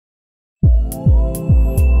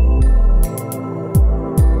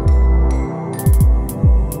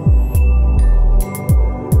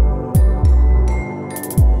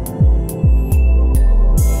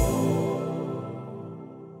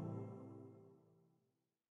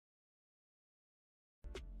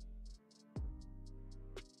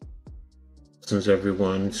Since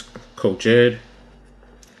everyone's Coach Ed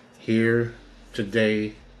here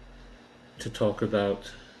today to talk about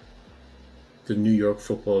the New York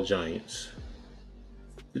Football Giants,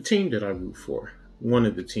 the team that I root for, one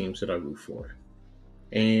of the teams that I root for,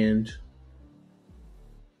 and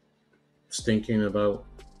was thinking about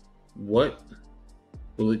what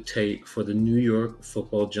will it take for the New York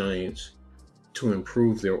Football Giants to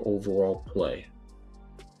improve their overall play.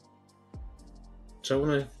 So I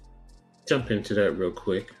want to jump into that real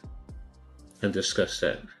quick and discuss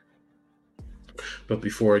that. But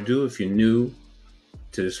before I do, if you're new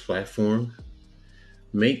to this platform,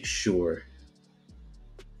 make sure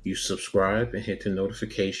you subscribe and hit the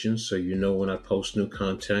notifications so you know when I post new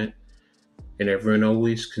content. And everyone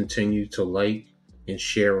always continue to like and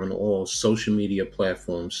share on all social media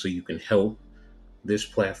platforms so you can help this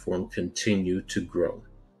platform continue to grow.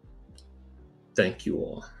 Thank you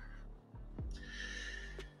all.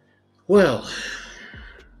 Well,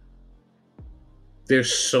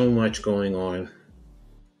 there's so much going on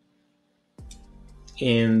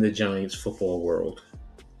in the Giants football world.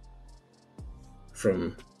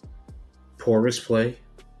 From porous play,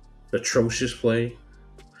 atrocious play,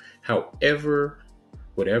 whatever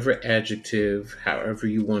adjective, however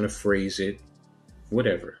you want to phrase it,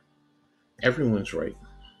 whatever. Everyone's right.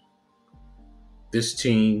 This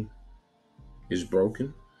team is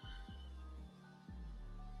broken.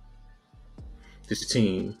 This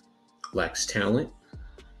team lacks talent.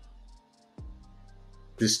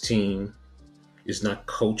 This team is not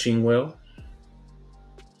coaching well.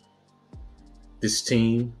 This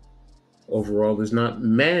team overall is not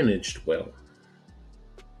managed well.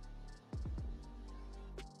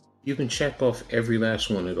 You can check off every last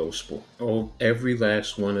one of those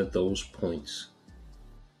points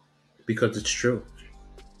because it's true.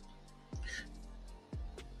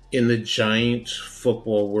 In the Giants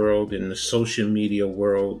football world, in the social media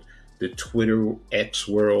world, the Twitter X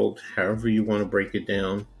world, however you want to break it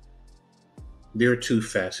down, there are two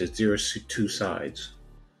facets, there are two sides.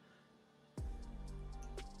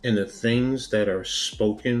 And the things that are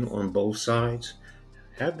spoken on both sides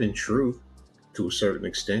have been true to a certain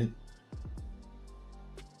extent.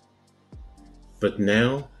 But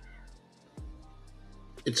now,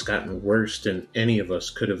 it's gotten worse than any of us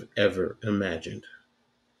could have ever imagined.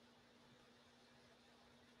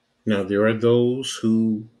 Now, there are those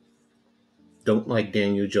who don't like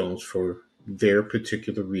Daniel Jones for their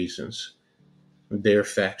particular reasons, their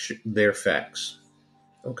facts.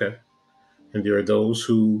 Okay. And there are those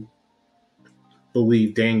who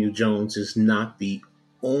believe Daniel Jones is not the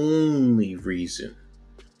only reason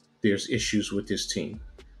there's issues with this team.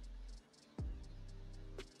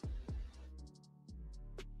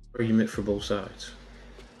 Argument for both sides.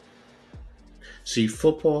 See,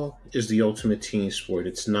 football is the ultimate team sport.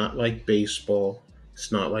 It's not like baseball.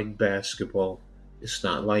 It's not like basketball. It's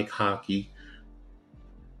not like hockey.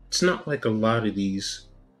 It's not like a lot of these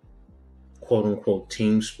quote unquote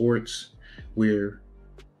team sports where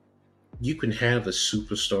you can have a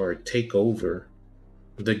superstar take over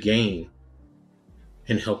the game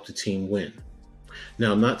and help the team win.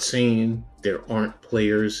 Now, I'm not saying there aren't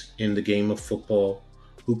players in the game of football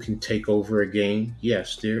who can take over a game.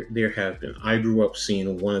 Yes, there have been. I grew up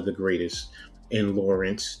seeing one of the greatest in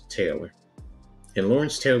Lawrence Taylor. And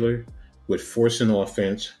Lawrence Taylor would force an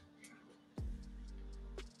offense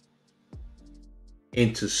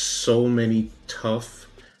into so many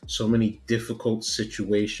difficult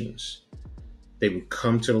situations. They would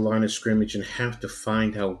come to the line of scrimmage and have to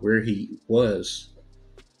find out where he was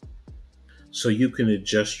so you can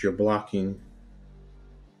adjust your blocking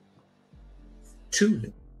to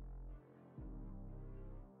him.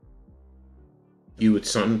 You would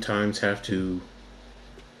sometimes have to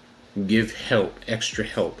give extra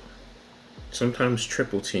help, sometimes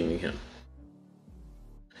triple teaming him.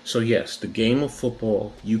 So yes, the game of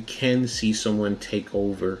football, you can see someone take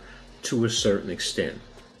over to a certain extent,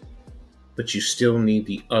 but you still need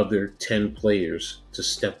the other 10 players to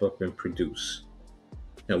step up and produce.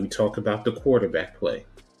 Now we talk about the quarterback play.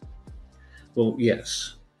 Well,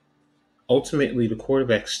 yes, ultimately the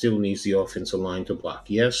quarterback still needs the offensive line to block.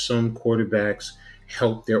 Yes, some quarterbacks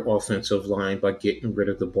help their offensive line by getting rid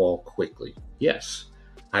of the ball quickly. Yes,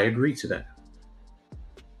 I agree to that.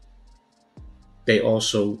 They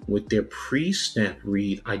also, with their pre-snap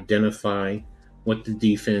read, identify what the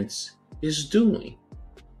defense is doing.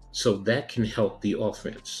 So that can help the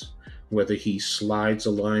offense, whether he slides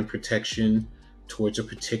a line protection towards a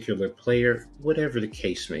particular player, whatever the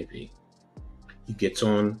case may be. He gets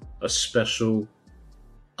on a special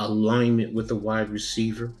alignment with the wide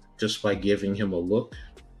receiver just by giving him a look,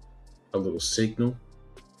 a little signal,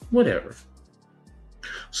 whatever.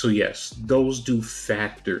 So, yes, those do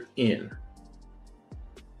factor in.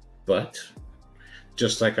 But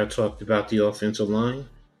just like I talked about the offensive line,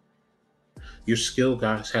 your skill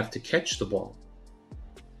guys have to catch the ball.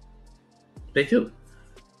 They do.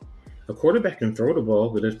 A quarterback can throw the ball,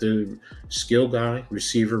 but if the skill guy,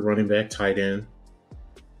 receiver, running back, tight end,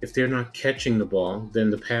 if they're not catching the ball, then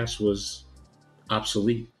the pass was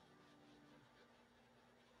obsolete.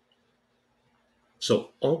 So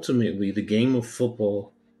ultimately, the game of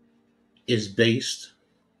football is based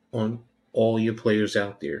on all your players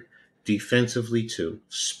out there, defensively too,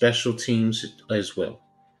 special teams as well.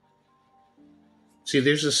 See,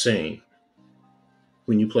 there's a saying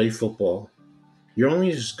when you play football, you're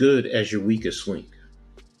only as good as your weakest link.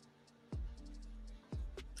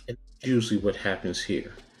 And that's usually what happens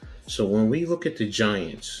here. So when we look at the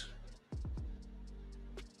Giants,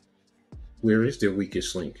 where is their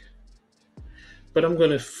weakest link? But I'm going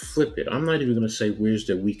to flip it. I'm not even going to say where's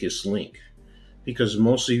their weakest link, because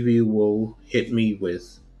most of you will hit me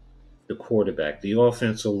with the quarterback, the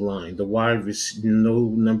offensive line, no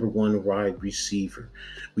number one wide receiver.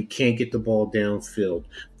 We can't get the ball downfield.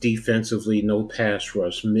 Defensively, no pass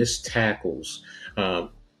rush, missed tackles,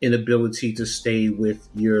 inability to stay with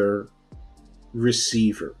your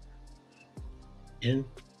receiver. And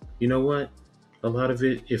you know what? A lot of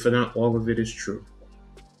it, if not all of it, is true.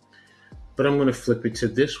 But I'm going to flip it to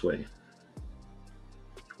this way.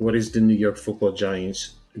 What is the New York Football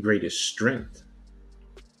Giants' greatest strength?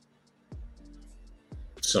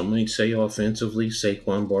 Some might say offensively,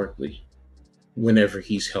 Saquon Barkley, whenever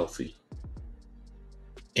he's healthy.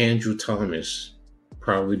 Andrew Thomas,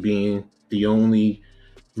 probably being the only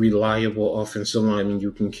reliable offensive lineman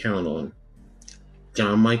you can count on.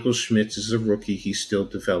 John Michael Schmitz is a rookie. He's still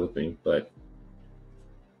developing, but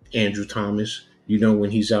Andrew Thomas,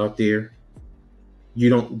 when he's out there, you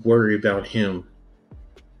don't worry about him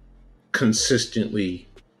consistently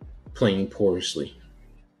playing porously.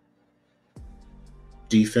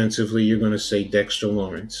 Defensively, you're going to say Dexter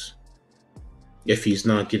Lawrence if he's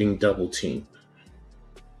not getting double teamed.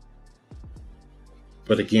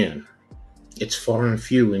 But again, it's far and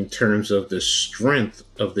few in terms of the strength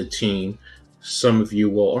of the team. Some of you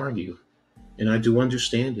will argue, and I do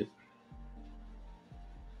understand it.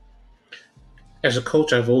 As a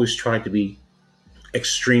coach, I've always tried to be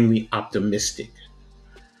extremely optimistic,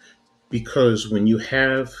 because when you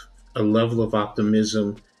have a level of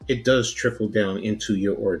optimism, it does trickle down into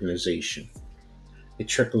your organization. It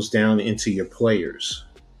trickles down into your players,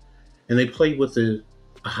 and they play with a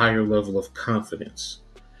higher level of confidence.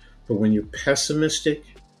 But when you're pessimistic,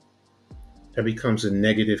 that becomes a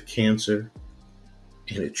negative cancer,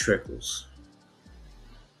 and it trickles.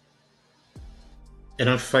 And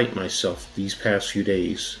I fight myself these past few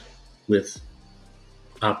days with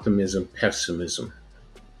optimism, pessimism.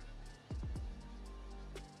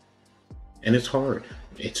 And it's hard.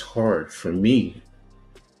 It's hard for me,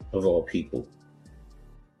 of all people.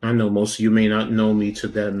 I know most of you may not know me to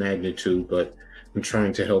that magnitude, but I'm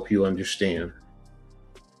trying to help you understand.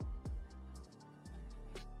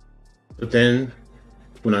 But then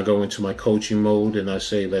when I go into my coaching mode and I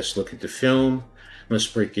say, let's look at the film, let's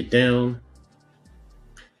break it down,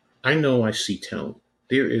 I know I see talent.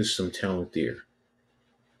 There is some talent there.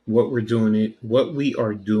 What we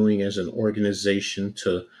are doing as an organization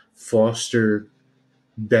to foster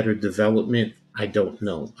better development, I don't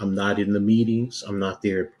know. I'm not in the meetings. I'm not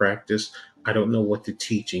there at practice. I don't know what the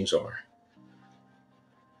teachings are.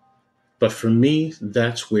 But for me,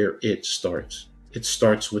 that's where it starts. It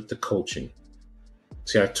starts with the coaching.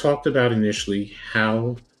 See, I talked about initially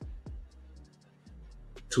how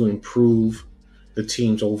to improve the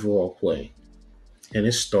team's overall play. And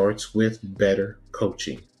it starts with better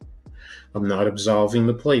coaching. I'm not absolving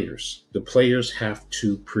the players. The players have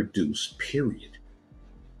to produce, period.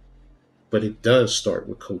 But it does start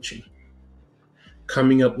with coaching.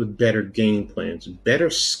 Coming up with better game plans, better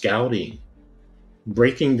scouting,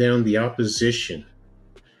 breaking down the opposition,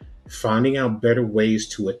 finding out better ways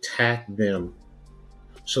to attack them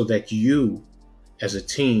so that you, as a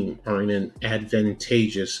team, are in an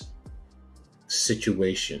advantageous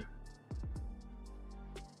situation.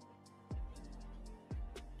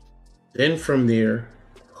 Then from there,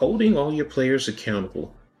 holding all your players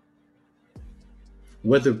accountable,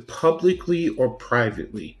 whether publicly or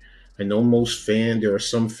privately. I know there are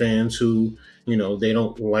some fans who, they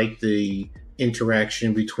don't like the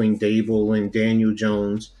interaction between Dable and Daniel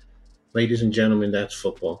Jones. Ladies and gentlemen, that's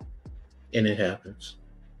football, and it happens.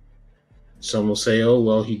 Some will say, oh,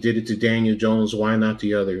 well, he did it to Daniel Jones, why not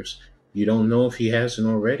the others? You don't know if he hasn't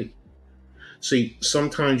already. See,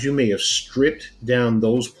 sometimes you may have stripped down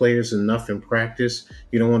those players enough in practice.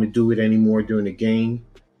 You don't want to do it anymore during the game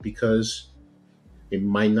because it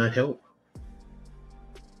might not help.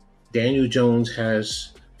 Daniel Jones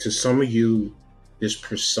has, to some of you, this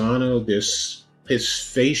persona, this his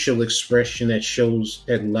facial expression that shows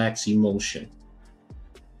that lacks emotion.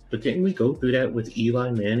 But didn't we go through that with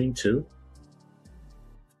Eli Manning too?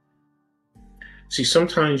 See,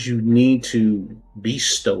 sometimes you need to be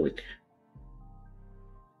stoic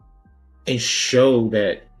and show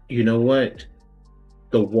that, you know what,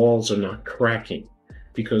 the walls are not cracking.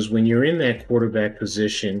 Because when you're in that quarterback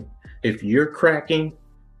position, if you're cracking,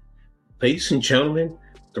 ladies and gentlemen,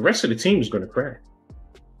 the rest of the team is going to crack.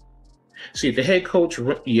 See, if the head coach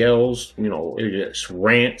yells, it's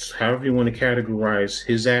rants, however you want to categorize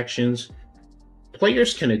his actions,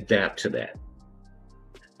 players can adapt to that.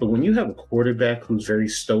 But when you have a quarterback who's very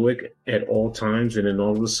stoic at all times and then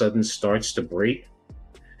all of a sudden starts to break,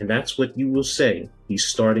 and that's what you will say, he's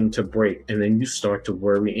starting to break, and then you start to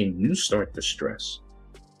worry and you start to stress.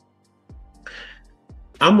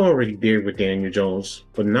 I'm already there with Daniel Jones,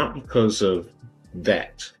 but not because of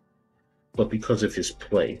that, but because of his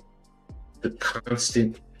play. The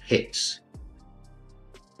constant hits.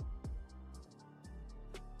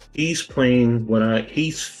 He's playing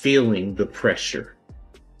he's feeling the pressure.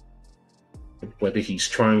 Whether he's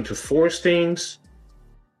trying to force things,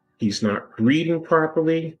 he's not reading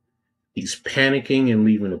properly, he's panicking and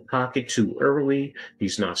leaving the pocket too early,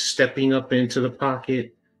 he's not stepping up into the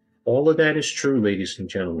pocket. All of that is true, ladies and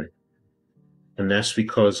gentlemen. And that's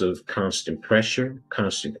because of constant pressure,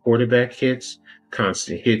 constant quarterback hits,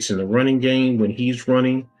 constant hits in the running game when he's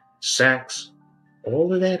running, sacks.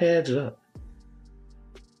 All of that adds up.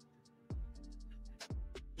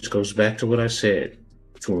 This goes back to what I said.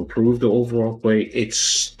 To improve the overall play, it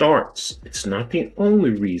starts. It's not the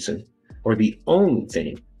only reason or the only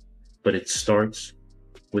thing, but it starts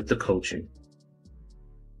with the coaching.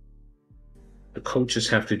 The coaches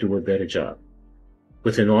have to do a better job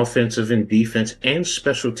with an offensive and defense and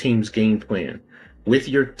special teams game plan, with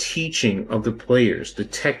your teaching of the players, the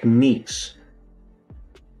techniques.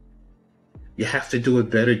 You have to do a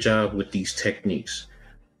better job with these techniques.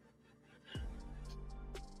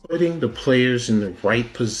 Putting the players in the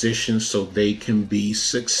right position so they can be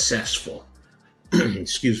successful.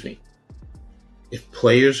 Excuse me. If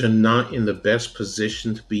players are not in the best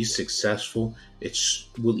position to be successful, it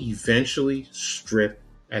will eventually strip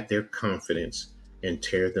at their confidence and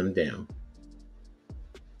tear them down.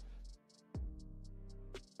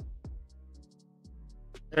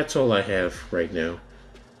 That's all I have right now.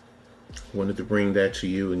 Wanted to bring that to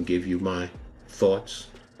you and give you my thoughts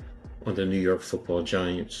on the New York Football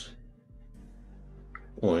Giants,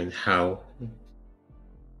 on how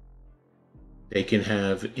they can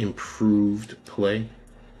have improved play.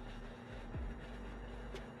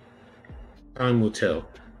 Time will tell.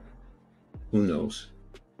 Who knows?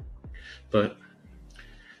 But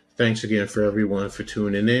thanks again for everyone for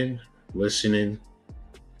tuning in, listening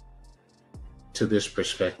to this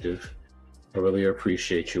perspective. I really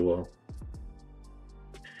appreciate you all.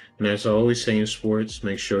 And as I always say in sports,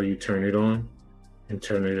 make sure you turn it on and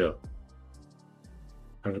turn it up.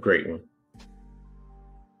 Have a great one.